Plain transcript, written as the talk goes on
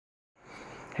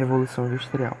Revolução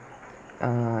Industrial.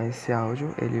 Esse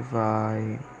áudio ele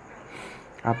vai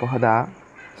abordar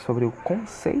sobre o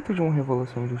conceito de uma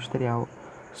revolução industrial,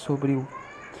 sobre o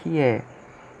que é,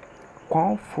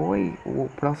 qual foi o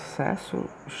processo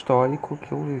histórico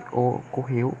que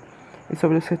ocorreu e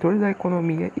sobre os setores da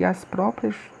economia e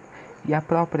a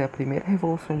própria primeira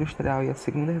revolução industrial e a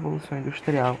segunda revolução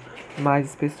industrial, mais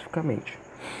especificamente.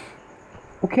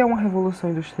 O que é uma revolução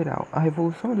industrial? A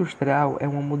revolução industrial é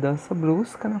uma mudança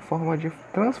brusca na forma de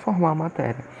transformar a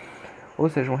matéria. Ou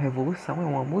seja, uma revolução é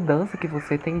uma mudança que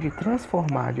você tem de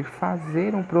transformar, de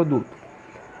fazer um produto.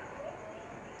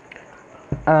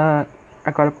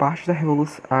 Agora parte da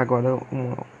revolução,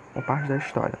 uma parte da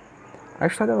história. A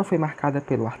história ela foi marcada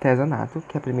pelo artesanato,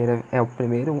 que é a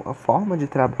primeira forma de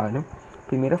trabalho, a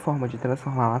primeira forma de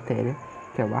transformar a matéria,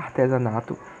 que é o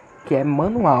artesanato, que é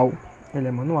manual. Ele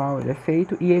é manual, ele é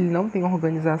feito e ele não tem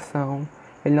organização,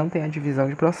 ele não tem a divisão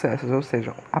de processos, ou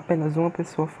seja, apenas uma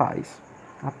pessoa faz.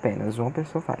 Apenas uma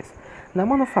pessoa faz. Na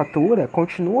manufatura,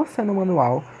 continua sendo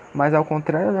manual, mas ao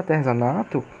contrário do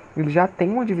artesanato, ele já tem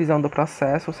uma divisão do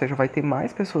processo, ou seja, vai ter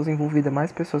mais pessoas envolvidas,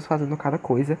 mais pessoas fazendo cada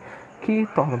coisa, que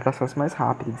torna o processo mais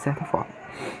rápido, de certa forma.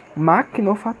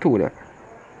 Maquinofatura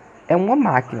é uma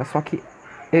máquina, só que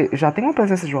já tem uma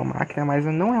presença de uma máquina, mas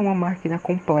não é uma máquina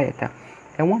completa.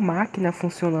 É uma máquina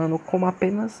funcionando como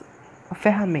apenas uma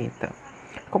ferramenta,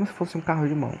 como se fosse um carro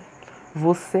de mão.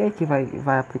 Você que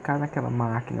vai aplicar naquela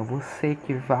máquina, você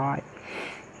que vai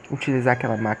utilizar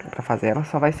aquela máquina para fazer, ela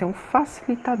só vai ser um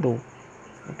facilitador,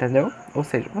 entendeu? Ou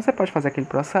seja, você pode fazer aquele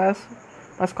processo,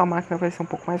 mas com a máquina vai ser um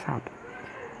pouco mais rápido.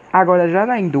 Agora, já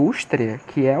na indústria,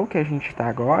 que é o que a gente está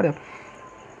agora,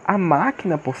 a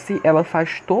máquina por si, ela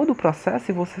faz todo o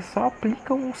processo e você só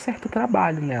aplica um certo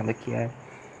trabalho nela, que é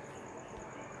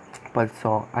pode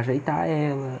só ajeitar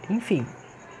ela, enfim.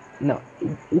 Não,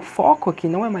 o foco aqui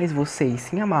não é mais você e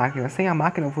sim a máquina. Sem a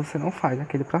máquina você não faz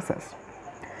aquele processo.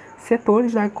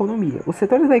 Setores da economia. Os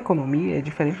setores da economia é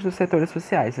diferente dos setores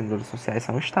sociais. Os setores sociais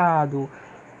são o Estado,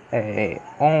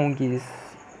 ONGs,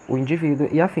 o indivíduo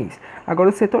e afins. Agora,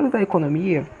 os setores da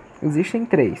economia existem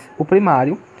três. O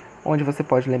primário, onde você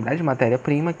pode lembrar de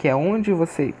matéria-prima, que é onde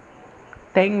você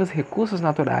tem os recursos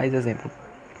naturais, exemplo,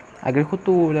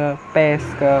 agricultura,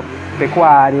 pesca,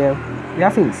 pecuária e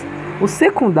afins. O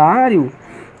secundário,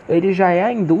 ele já é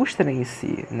a indústria em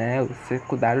si, né? O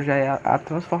secundário já é a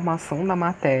transformação da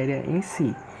matéria em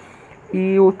si.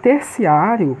 E o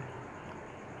terciário,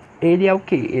 ele é o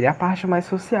quê? Ele é a parte mais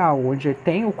social, onde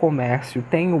tem o comércio,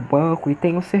 tem o banco e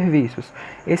tem os serviços.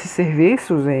 Esses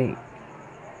serviços,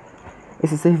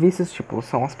 tipo,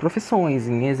 são as profissões,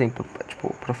 em exemplo,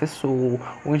 tipo, professor,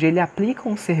 onde ele aplica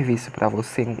um serviço para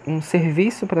você, um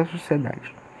serviço para a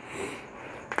sociedade.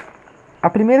 A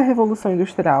primeira revolução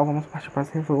industrial, vamos partir para as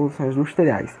revoluções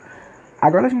industriais.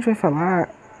 Agora a gente vai falar,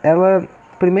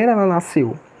 primeiro ela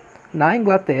nasceu na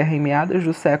Inglaterra em meados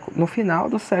do século, no final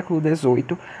do século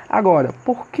XVIII. Agora,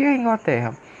 por que a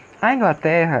Inglaterra? A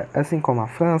Inglaterra, assim como a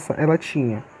França, ela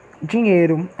tinha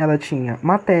dinheiro, ela tinha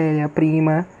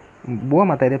matéria-prima, boa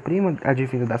matéria-prima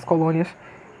advinda das colônias.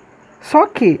 Só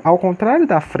que, ao contrário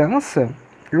da França,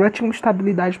 ela tinha uma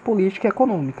estabilidade política e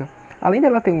econômica. Além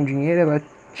dela ter um dinheiro, ela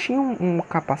tinha uma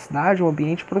capacidade, um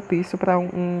ambiente propício para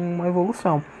uma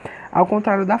evolução. Ao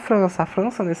contrário da França, a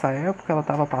França nessa época ela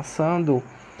estava passando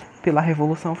pela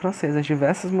Revolução Francesa,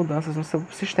 diversas mudanças no seu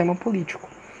sistema político,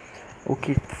 o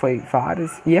que foi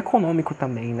várias, e econômico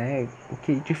também, né, o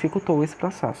que dificultou esse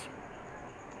processo.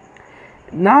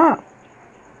 Na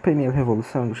primeira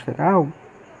Revolução Industrial,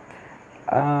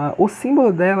 o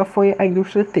símbolo dela foi a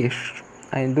indústria têxtil,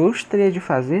 a indústria de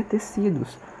fazer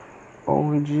tecidos,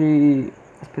 onde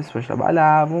as pessoas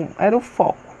trabalhavam, era o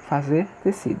foco, fazer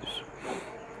tecidos.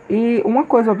 E uma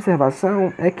coisa,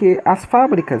 observação, é que as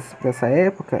fábricas dessa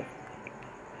época,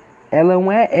 elas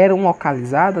eram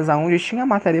localizadas onde tinha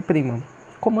matéria-prima.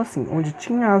 Como assim? Onde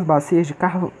tinha as bacias de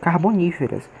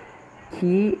carboníferas,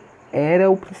 que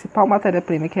era o principal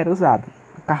matéria-prima que era usado,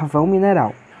 o carvão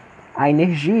mineral. A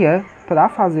energia para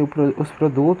fazer os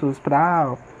produtos,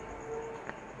 para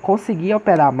conseguir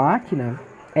operar a máquina,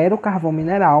 era o carvão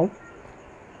mineral,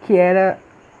 que era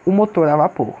o motor a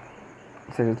vapor.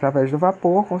 Ou seja, através do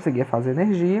vapor conseguia fazer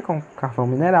energia com carvão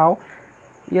mineral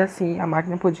e assim a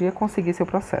máquina podia conseguir seu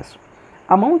processo.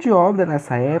 A mão de obra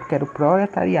nessa época era o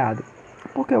proletariado.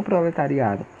 Por que o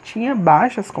proletariado? Tinha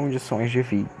baixas condições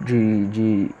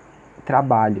de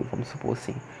trabalho, vamos supor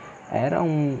assim. Era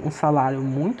um salário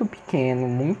muito pequeno,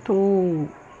 muito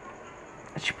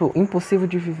impossível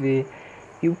de viver.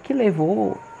 E o que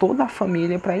levou toda a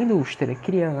família para a indústria,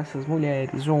 crianças,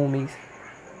 mulheres, homens,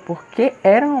 porque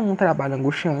era um trabalho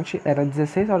angustiante, era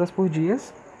 16 horas por dia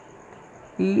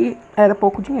e era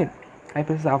pouco dinheiro. Aí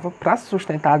precisava, para se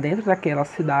sustentar dentro daquela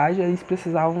cidade, eles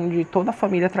precisavam de toda a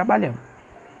família trabalhando.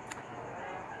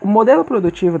 O modelo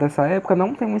produtivo dessa época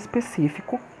não tem um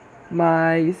específico,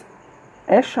 mas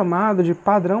é chamado de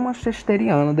padrão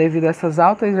manchesteriano devido a essas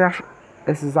altas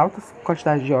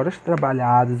quantidades de horas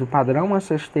trabalhadas, o padrão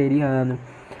manchesteriano,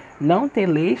 não ter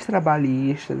leis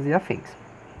trabalhistas e afins.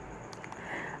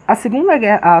 A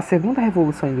segunda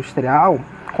Revolução Industrial,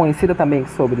 conhecida também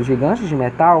sobre os gigantes de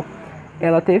metal,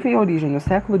 ela teve origem no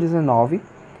século XIX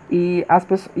e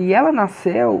ela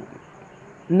nasceu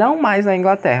não mais na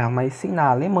Inglaterra, mas sim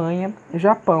na Alemanha,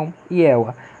 Japão e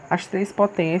ELA, as três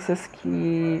potências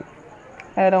que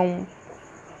eram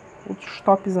os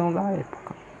topzão da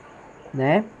época,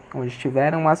 né? Onde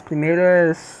tiveram as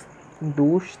primeiras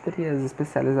indústrias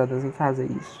especializadas em fazer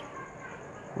isso,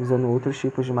 usando outros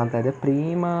tipos de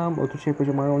matéria-prima, outro tipo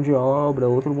de mão de obra,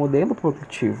 outro modelo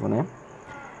produtivo, né?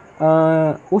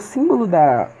 O símbolo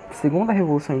da segunda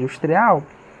Revolução Industrial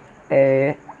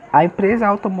é a empresa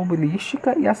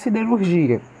automobilística e a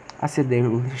siderurgia. A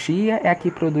siderurgia é a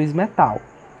que produz metal.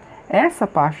 Essa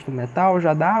parte do metal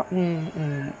já dá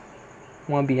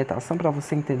uma ambientação para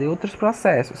você entender outros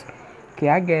processos, que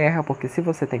é a guerra, porque se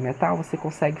você tem metal, você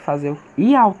consegue fazer...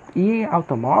 E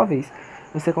automóveis,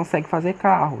 você consegue fazer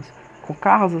carros. Com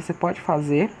carros você pode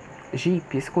fazer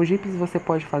jipes, com jipes você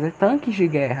pode fazer tanques de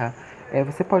guerra,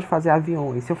 você pode fazer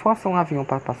aviões. Se eu fosse um avião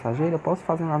para passageiro, eu posso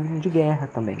fazer um avião de guerra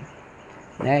também.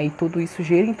 Né? E tudo isso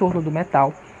gira em torno do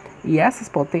metal. E essas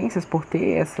potências, por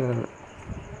ter essa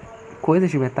coisa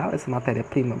de metal, essa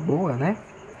matéria-prima boa, né?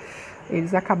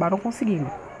 Eles acabaram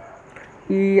conseguindo.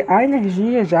 E a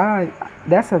energia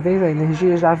dessa vez a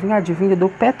energia já vinha advinda do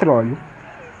petróleo.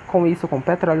 Com o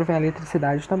petróleo vem a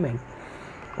eletricidade também.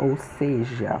 Ou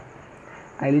seja,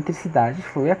 a eletricidade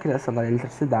foi a criação da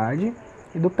eletricidade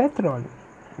e do petróleo,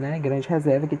 né? Grande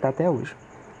reserva que está até hoje.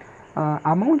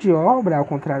 A mão de obra, ao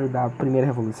contrário da primeira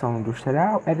revolução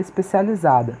industrial, era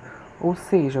especializada. Ou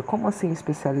seja, como assim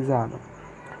especializada?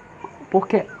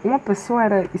 Porque uma pessoa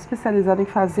era especializada em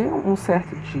fazer um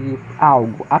certo de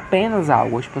algo, apenas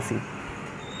algo, tipo assim.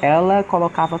 Ela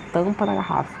colocava tampa na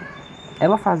garrafa.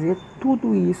 Ela fazia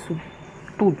tudo isso,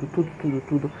 tudo,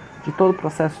 de todo o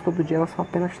processo, todo dia ela só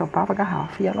apenas tampava a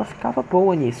garrafa e ela ficava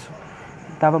boa nisso.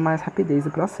 Dava mais rapidez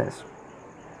no processo.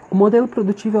 O modelo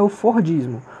produtivo é o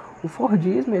Fordismo. O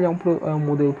Fordismo ele é um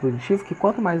modelo produtivo que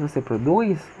quanto mais você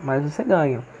produz, mais você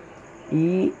ganha.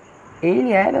 E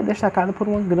ele era destacado por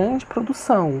uma grande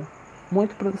produção.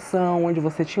 Muita produção, onde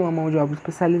você tinha uma mão de obra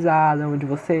especializada, onde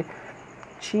você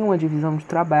tinha uma divisão de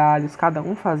trabalhos, cada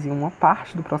um fazia uma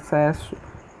parte do processo.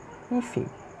 Enfim.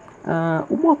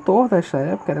 O motor desta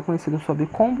época era conhecido sob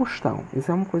combustão.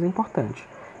 Isso é uma coisa importante.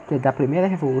 Que da primeira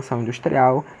Revolução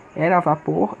Industrial era a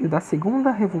vapor e da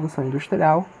segunda Revolução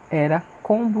Industrial era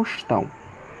combustão.